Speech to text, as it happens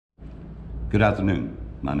Good afternoon.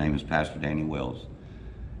 My name is Pastor Danny Wells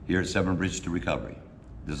here at Seven Bridges to Recovery.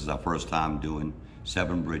 This is our first time doing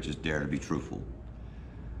Seven Bridges Dare to be Truthful.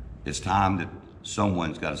 It's time that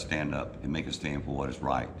someone's got to stand up and make a stand for what is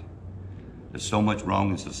right. There's so much wrong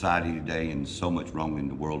in society today and so much wrong in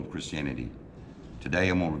the world of Christianity. Today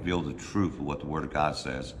I'm going to reveal the truth of what the Word of God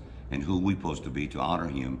says and who we're supposed to be to honor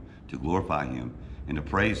Him, to glorify Him, and to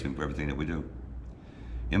praise Him for everything that we do.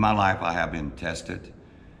 In my life I have been tested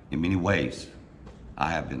in many ways.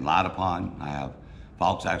 I have been lied upon. I have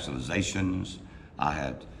false accusations. I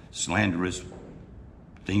had slanderous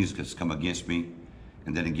things that's come against me.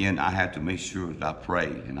 And then again, I had to make sure that I pray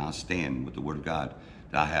and I stand with the Word of God,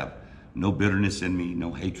 that I have no bitterness in me,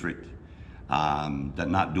 no hatred, that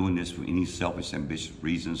I'm not doing this for any selfish, ambitious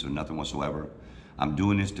reasons or nothing whatsoever. I'm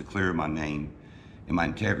doing this to clear my name and my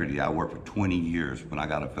integrity. I worked for 20 years when I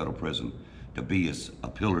got out of federal prison to be a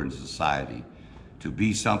pillar in society, to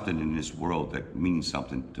be something in this world that means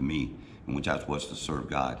something to me, in which I was supposed to serve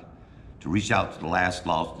God, to reach out to the last,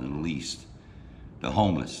 lost, and the least, the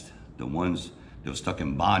homeless, the ones that were stuck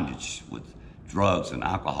in bondage with drugs and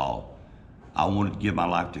alcohol. I wanted to give my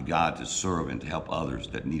life to God to serve and to help others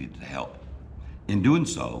that needed the help. In doing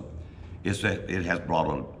so, it has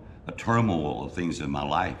brought a turmoil of things in my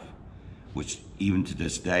life, which even to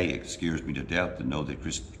this day, it scares me to death to know that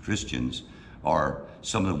Christians are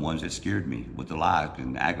some of the ones that scared me with the lies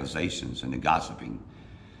and the accusations and the gossiping.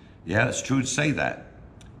 Yeah, it's true to say that.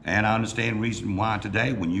 And I understand the reason why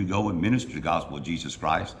today, when you go and minister the gospel of Jesus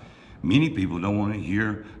Christ, many people don't want to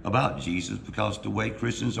hear about Jesus because the way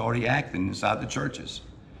Christians are already acting inside the churches.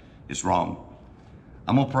 It's wrong.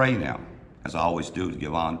 I'm going to pray now, as I always do, to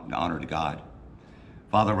give honor to God.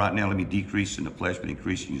 Father, right now, let me decrease in the flesh, but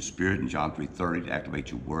increase in your spirit in John 3:30 to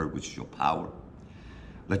activate your word, which is your power.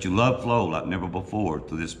 Let your love flow like never before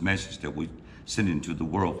through this message that we send into the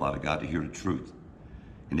world, Father God, to hear the truth.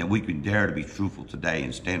 And that we can dare to be truthful today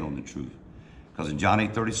and stand on the truth. Because in John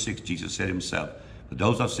 8:36, Jesus said himself, "For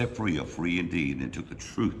those I've set free are free indeed," and took the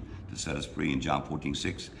truth to set us free. In John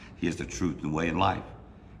 14:6, he is the truth, the way, and life.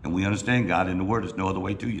 And we understand, God, in the word, there's no other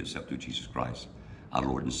way to you except through Jesus Christ, our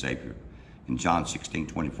Lord and Savior. In John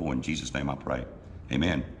 16:24, in Jesus' name I pray.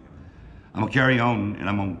 Amen. I'm going to carry on, and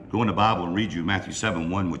I'm going to go in the Bible and read you Matthew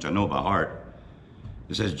 7:1, which I know by heart.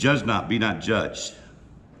 It says, "Judge not, be not judged.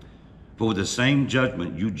 For with the same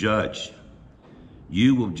judgment you judge,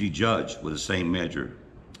 you will be judged with the same measure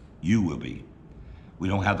you will be." We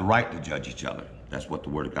don't have the right to judge each other. That's what the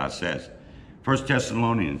Word of God says. 1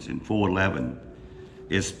 Thessalonians in 4:11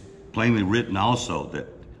 is plainly written also that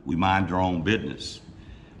we mind our own business.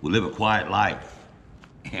 We live a quiet life,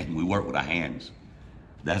 and we work with our hands.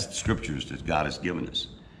 That's the scriptures that God has given us.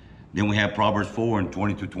 Then we have Proverbs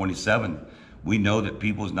 4:20-27. We know that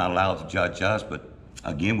people is not allowed to judge us, but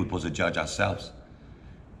again, we're supposed to judge ourselves.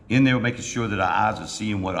 In there, making sure that our eyes are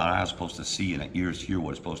seeing what our eyes are supposed to see and our ears hear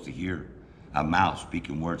what it's supposed to hear. Our mouth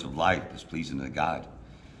speaking words of life that's pleasing to God.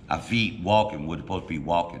 Our feet walking what it's supposed to be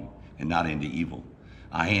walking and not into evil.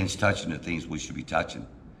 Our hands touching the things we should be touching.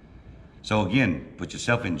 So again, put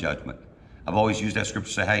yourself in judgment. I've always used that scripture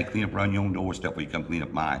to say, hey, clean up around your own doorstep before you come clean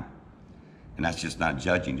up mine. And that's just not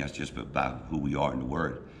judging. That's just about who we are in the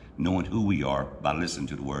Word. Knowing who we are by listening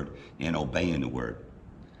to the Word and obeying the Word.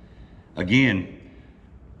 Again,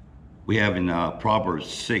 we have in Proverbs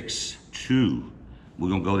 6:2. We're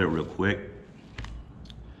going to go there real quick.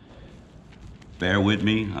 Bear with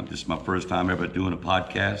me. This is my first time ever doing a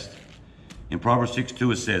podcast. In Proverbs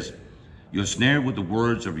 6:2 it says, "You're snared with the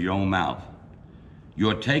words of your own mouth.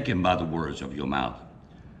 You're taken by the words of your mouth."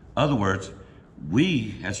 In other words,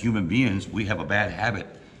 we as human beings, we have a bad habit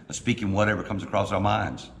of speaking whatever comes across our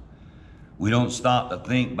minds. We don't stop to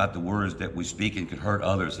think about the words that we speak and could hurt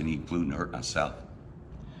others, and including hurting ourselves.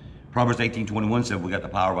 Proverbs 18:21 said, "We got the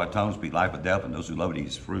power of our tongue to speak life or death, and those who love it eat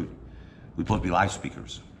its fruit." We're supposed to be life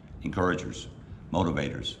speakers, encouragers,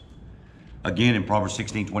 motivators. Again, in Proverbs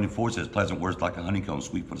 16:24 it says, "Pleasant words like a honeycomb,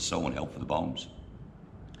 sweet for the soul and health for the bones."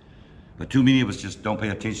 But too many of us just don't pay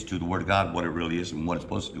attention to the Word of God, what it really is and what it's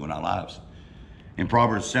supposed to do in our lives. In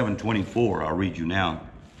Proverbs 7:24, I'll read you now.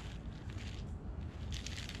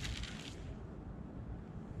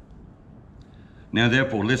 "Now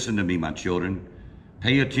therefore listen to me, my children.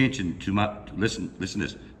 Pay attention to listen to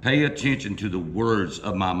this. Pay attention to the words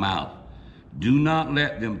of my mouth. Do not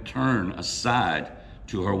let them turn aside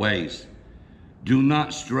to her ways. Do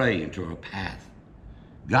not stray into her path."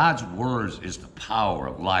 God's words is the power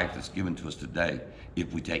of life that's given to us today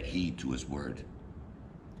if we take heed to his word.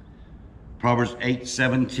 Proverbs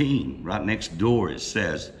 8:17, right next door, it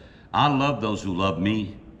says, "I love those who love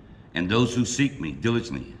me, and those who seek me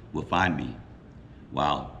diligently will find me."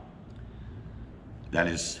 Wow. That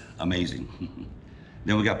is amazing.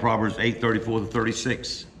 Then we got Proverbs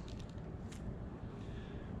 8:34-36.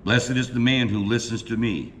 Blessed is the man who listens to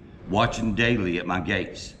me, watching daily at my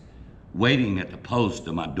gates, waiting at the post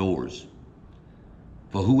of my doors.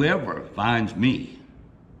 For whoever finds me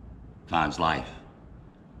finds life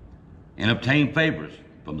and obtain favors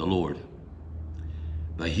from the Lord.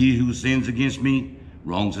 But he who sins against me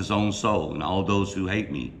wrongs his own soul, and all those who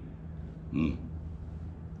hate me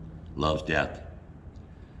loves death.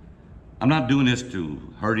 I'm not doing this to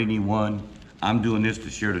hurt anyone. I'm doing this to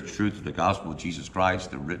share the truth of the gospel of Jesus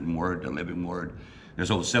Christ, the written word, the living word.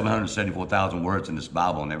 There's over 774,000 words in this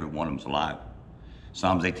Bible, and every one of them's alive.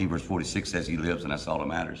 Psalms 18 verse 46 says he lives, and that's all that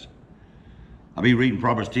matters. I'll be reading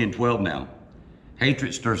Proverbs 10:12 now.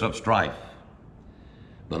 Hatred stirs up strife,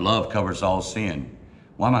 but love covers all sin.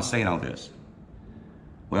 Why am I saying all this?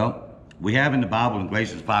 Well, we have in the Bible in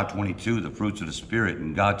Galatians 5:22 the fruits of the Spirit,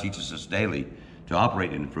 and God teaches us daily to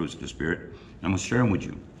operate in the fruits of the Spirit. And I'm going to share them with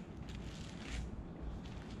you.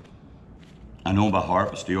 I know them by heart,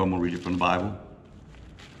 but still I'm going to read it from the Bible.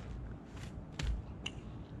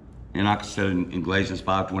 And like I said in Galatians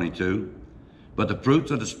 5:22, but the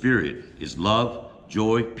fruits of the Spirit is love,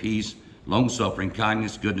 joy, peace, long-suffering,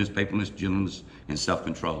 kindness, goodness, faithfulness, gentleness, and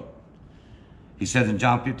self-control. He says in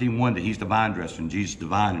John 15:1 that he's the vine dresser and Jesus the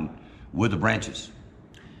vine, and we're the branches.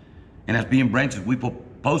 And as being branches, we're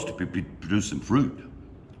supposed to be producing fruit.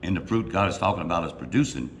 And the fruit God is talking about us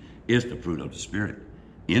producing is the fruit of the Spirit.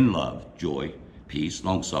 In love, joy, peace,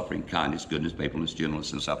 long-suffering, kindness, goodness, faithfulness,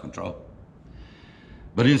 gentleness, and self-control.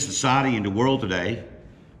 But in society, in the world today,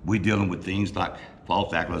 we're dealing with things like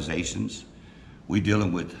false accusations. We're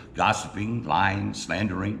dealing with gossiping, lying,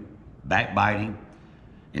 slandering, backbiting.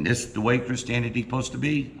 And this is the way Christianity is supposed to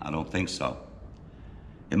be? I don't think so.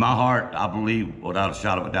 In my heart, I believe, without a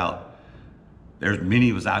shadow of a doubt, there's many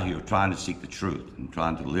of us out here trying to seek the truth and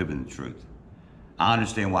trying to live in the truth. I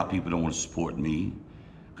understand why people don't want to support me,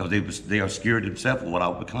 because they are scared themselves of what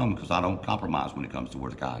I'll become, because I don't compromise when it comes to the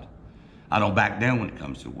Word of God. I don't back down when it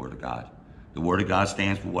comes to the Word of God. The Word of God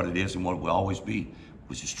stands for what it is and what it will always be,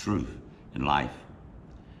 which is truth and life.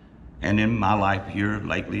 And in my life here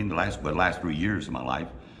lately, in the last 3 years of my life,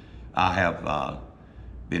 I have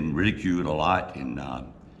been ridiculed a lot, and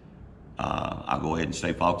I'll go ahead and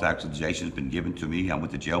say false accusations have been given to me. I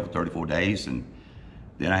went to jail for 34 days, and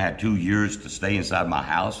then I had 2 years to stay inside my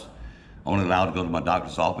house, only allowed to go to my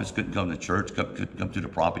doctor's office, couldn't come to church, couldn't come to the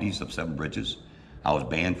properties of Seven Bridges. I was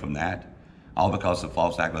banned from that, all because of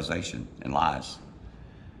false accusation and lies.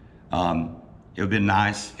 It would have been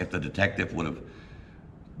nice if the detective would have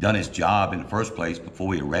done his job in the first place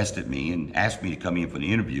before he arrested me and asked me to come in for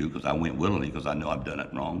the interview, because I went willingly, because I know I've done it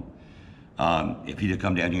wrong. If he'd have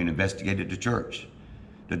come down here and investigated the church,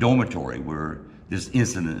 the dormitory where this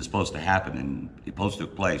incident is supposed to happen and it supposed to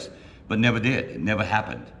take place, but never did. It never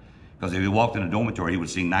happened. Because if he walked in the dormitory, he would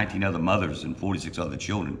see 19 other mothers and 46 other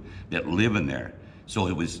children that live in there. So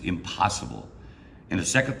it was impossible. And the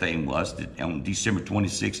second thing was that on December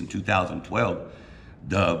 26, in 2012,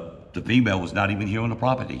 the female was not even here on the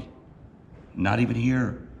property. Not even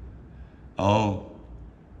here. Oh,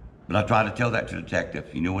 but I tried to tell that to the detective.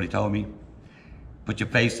 You know what he told me? Put your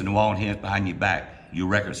face in the wall and hands behind your back. Your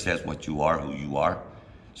record says what you are, who you are.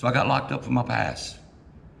 So I got locked up for my past.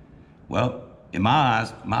 Well, in my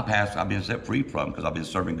eyes, my past I've been set free from, because I've been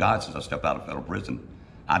serving God since I stepped out of federal prison.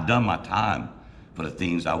 I've done my time for the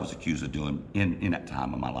things I was accused of doing in that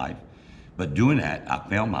time of my life. But doing that, I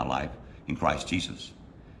found my life in Christ Jesus.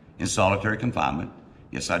 In solitary confinement,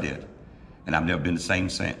 yes I did. And I've never been the same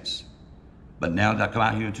since. But now that I come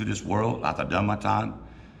out here into this world, after I've done my time,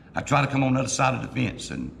 I try to come on the other side of the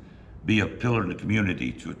fence and be a pillar in the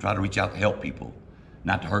community, to try to reach out to help people,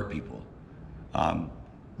 not to hurt people.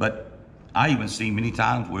 But I even seen many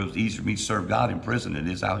times where it was easier for me to serve God in prison than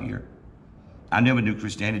it is out here. I never knew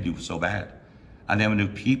Christianity was so bad. I never knew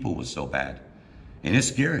people was so bad. And it's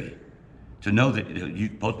scary to know that you're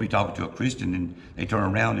supposed to be talking to a Christian and they turn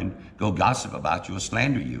around and go gossip about you or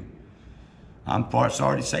slander you. I'm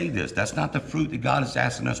sorry to say this. That's not the fruit that God is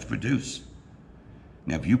asking us to produce.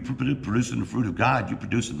 Now, if you're producing the fruit of God, you're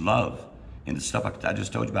producing love and the stuff I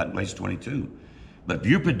just told you about in Galatians 22. But if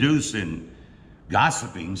you're producing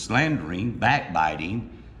gossiping, slandering, backbiting,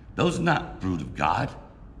 those are not fruit of God.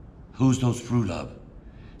 Who's those fruit of?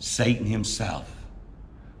 Satan himself.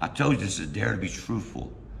 I told you this is dare to be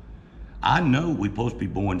truthful. I know we're supposed to be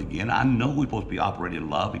born again. I know we're supposed to be operating in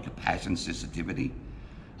love and compassion and sensitivity.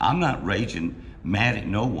 I'm not raging mad at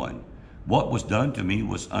no one. What was done to me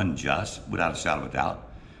was unjust, without a shadow of a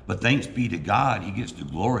doubt. But thanks be to God, he gets the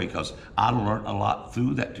glory, because I learned a lot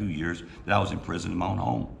through that 2 years that I was in prison in my own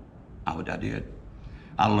home. I did.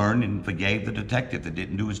 I learned and forgave the detective that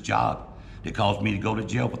didn't do his job, that caused me to go to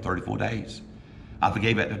jail for 34 days. I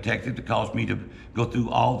forgave that detective that caused me to go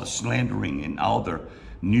through all the slandering and all the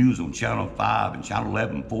news on Channel 5 and Channel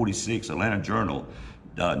 11, 46, Atlanta Journal,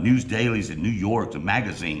 news dailies in New York, the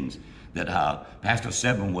magazines, that Pastor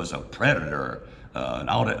Seven was a predator and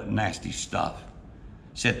all that nasty stuff.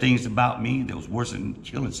 Said things about me that was worse than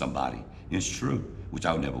killing somebody. And it's true, which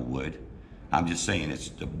I never would. I'm just saying it's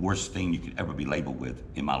the worst thing you could ever be labeled with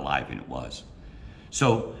in my life, and it was.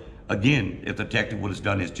 So again, if the detective would have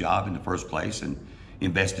done his job in the first place and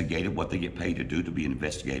investigated what they get paid to do to be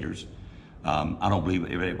investigators, I don't believe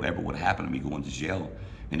it ever would have happened to me going to jail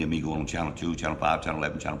and then me going on Channel 2, Channel 5, Channel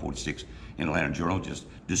 11, Channel 46 in Atlanta Journal, just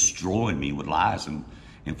destroying me with lies and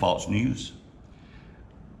false news.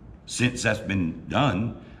 Since that's been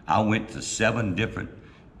done, I went to 7 different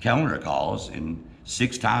calendar calls, and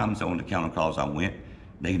 6 times on the calendar calls I went,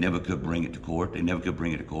 they never could bring it to court. They never could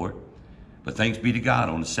bring it to court. But thanks be to God,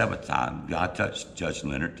 on the 7th time, God touched Judge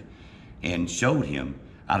Leonard and showed him,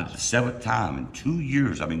 out of the 7th time in 2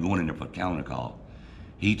 years I've been going in there for a calendar call,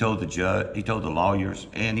 he told the judge, he told the lawyers,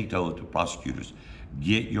 and he told the prosecutors,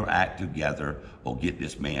 get your act together or get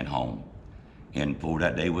this man home. And before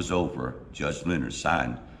that day was over, Judge Leonard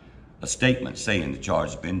signed a statement saying the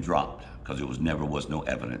charge has been dropped because it was no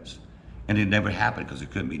evidence. And it never happened because there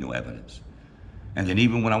couldn't be no evidence. And then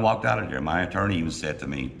even when I walked out of there, my attorney even said to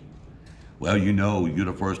me, well, you know, you're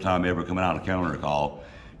the first time ever coming out of a calendar call.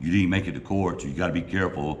 You didn't make it to court, so you gotta be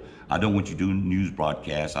careful. I don't want you doing news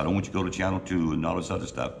broadcasts. I don't want you to go to Channel 2 and all this other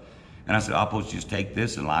stuff. And I said, I'm supposed to just take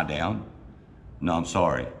this and lie down? No, I'm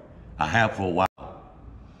sorry. I have for a while.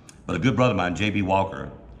 But a good brother of mine, J.B. Walker,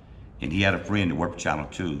 and he had a friend that worked for Channel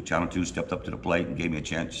 2. Channel 2 stepped up to the plate and gave me a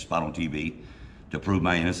chance to spot on TV to prove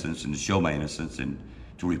my innocence and to show my innocence and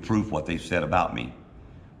to reproof what they said about me.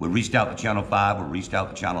 We reached out to Channel 5, we reached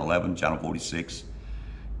out to Channel 11, Channel 46,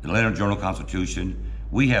 the Atlanta Journal-Constitution.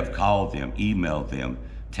 We have called them, emailed them,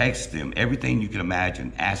 texted them, everything you can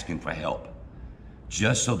imagine, asking for help,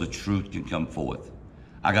 just so the truth can come forth.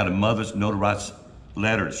 I got a mother's notarized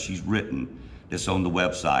letter she's written that's on the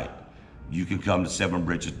website. You can come to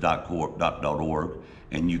sevenbridges.org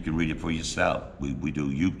and you can read it for yourself. We do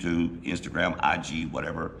YouTube, Instagram, IG,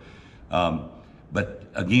 whatever. But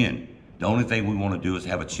again, the only thing we want to do is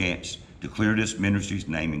have a chance to clear this ministry's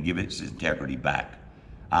name and give it its integrity back.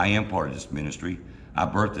 I am part of this ministry. I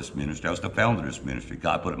birthed this ministry. I was the founder of this ministry.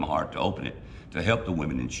 God put it in my heart to open it, to help the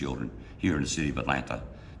women and children here in the city of Atlanta,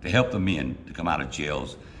 to help the men to come out of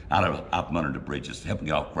jails, out from under the bridges, to help them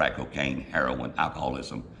get off crack cocaine, heroin,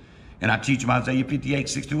 alcoholism. And I teach them Isaiah 58,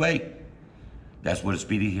 6-8. That's where the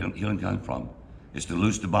speedy healing comes from. It's to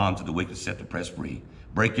loose the bonds of the wicked, set the oppressed free.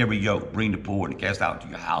 Break every yoke, bring the poor, and cast out into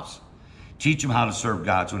your house. Teach them how to serve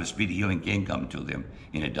God so the speedy healing can come to them,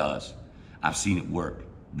 and it does. I've seen it work.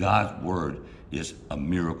 God's word is a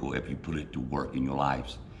miracle if you put it to work in your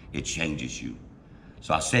lives. It changes you.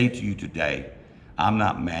 So I say to you today, I'm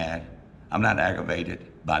not mad. I'm not aggravated,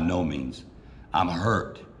 by no means. I'm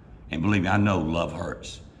hurt. And believe me, I know love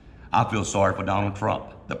hurts. I feel sorry for Donald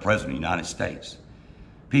Trump, the President of the United States.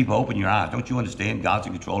 People, open your eyes. Don't you understand God's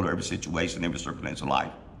in control of every situation, every circumstance of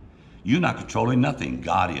life? You're not controlling nothing.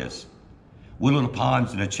 God is. We're little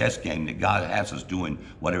pawns in a chess game that God has us doing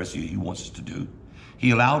whatever he wants us to do.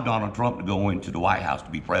 He allowed Donald Trump to go into the White House to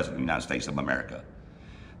be president of the United States of America.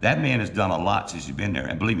 That man has done a lot since he's been there.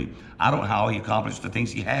 And believe me, I don't know how he accomplished the things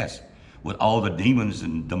he has with all the demons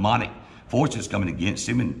and demonic forces coming against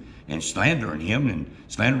him and slandering him and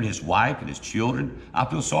slandering his wife and his children. I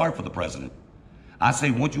feel sorry for the president. I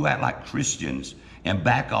say, won't you act like Christians and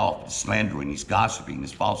back off the slandering, these gossiping,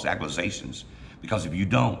 these false accusations? Because if you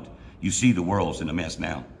don't, you see the world's in a mess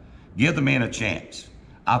now. Give the man a chance.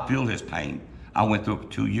 I feel his pain. I went through it for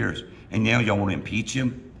 2 years. And now y'all want to impeach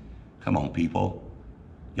him? Come on, people.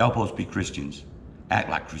 Y'all supposed to be Christians. Act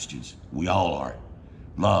like Christians. We all are.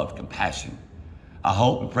 Love, compassion. I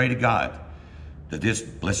hope and pray to God that this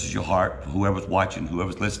blesses your heart for whoever's watching,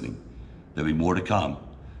 whoever's listening. There'll be more to come.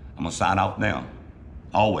 I'm going to sign off now.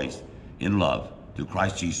 Always in love through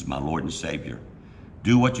Christ Jesus, my Lord and Savior.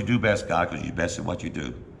 Do what you do best, God, because you're best at what you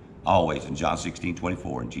do. Always in John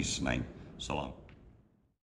 16:24, in Jesus' name. So long.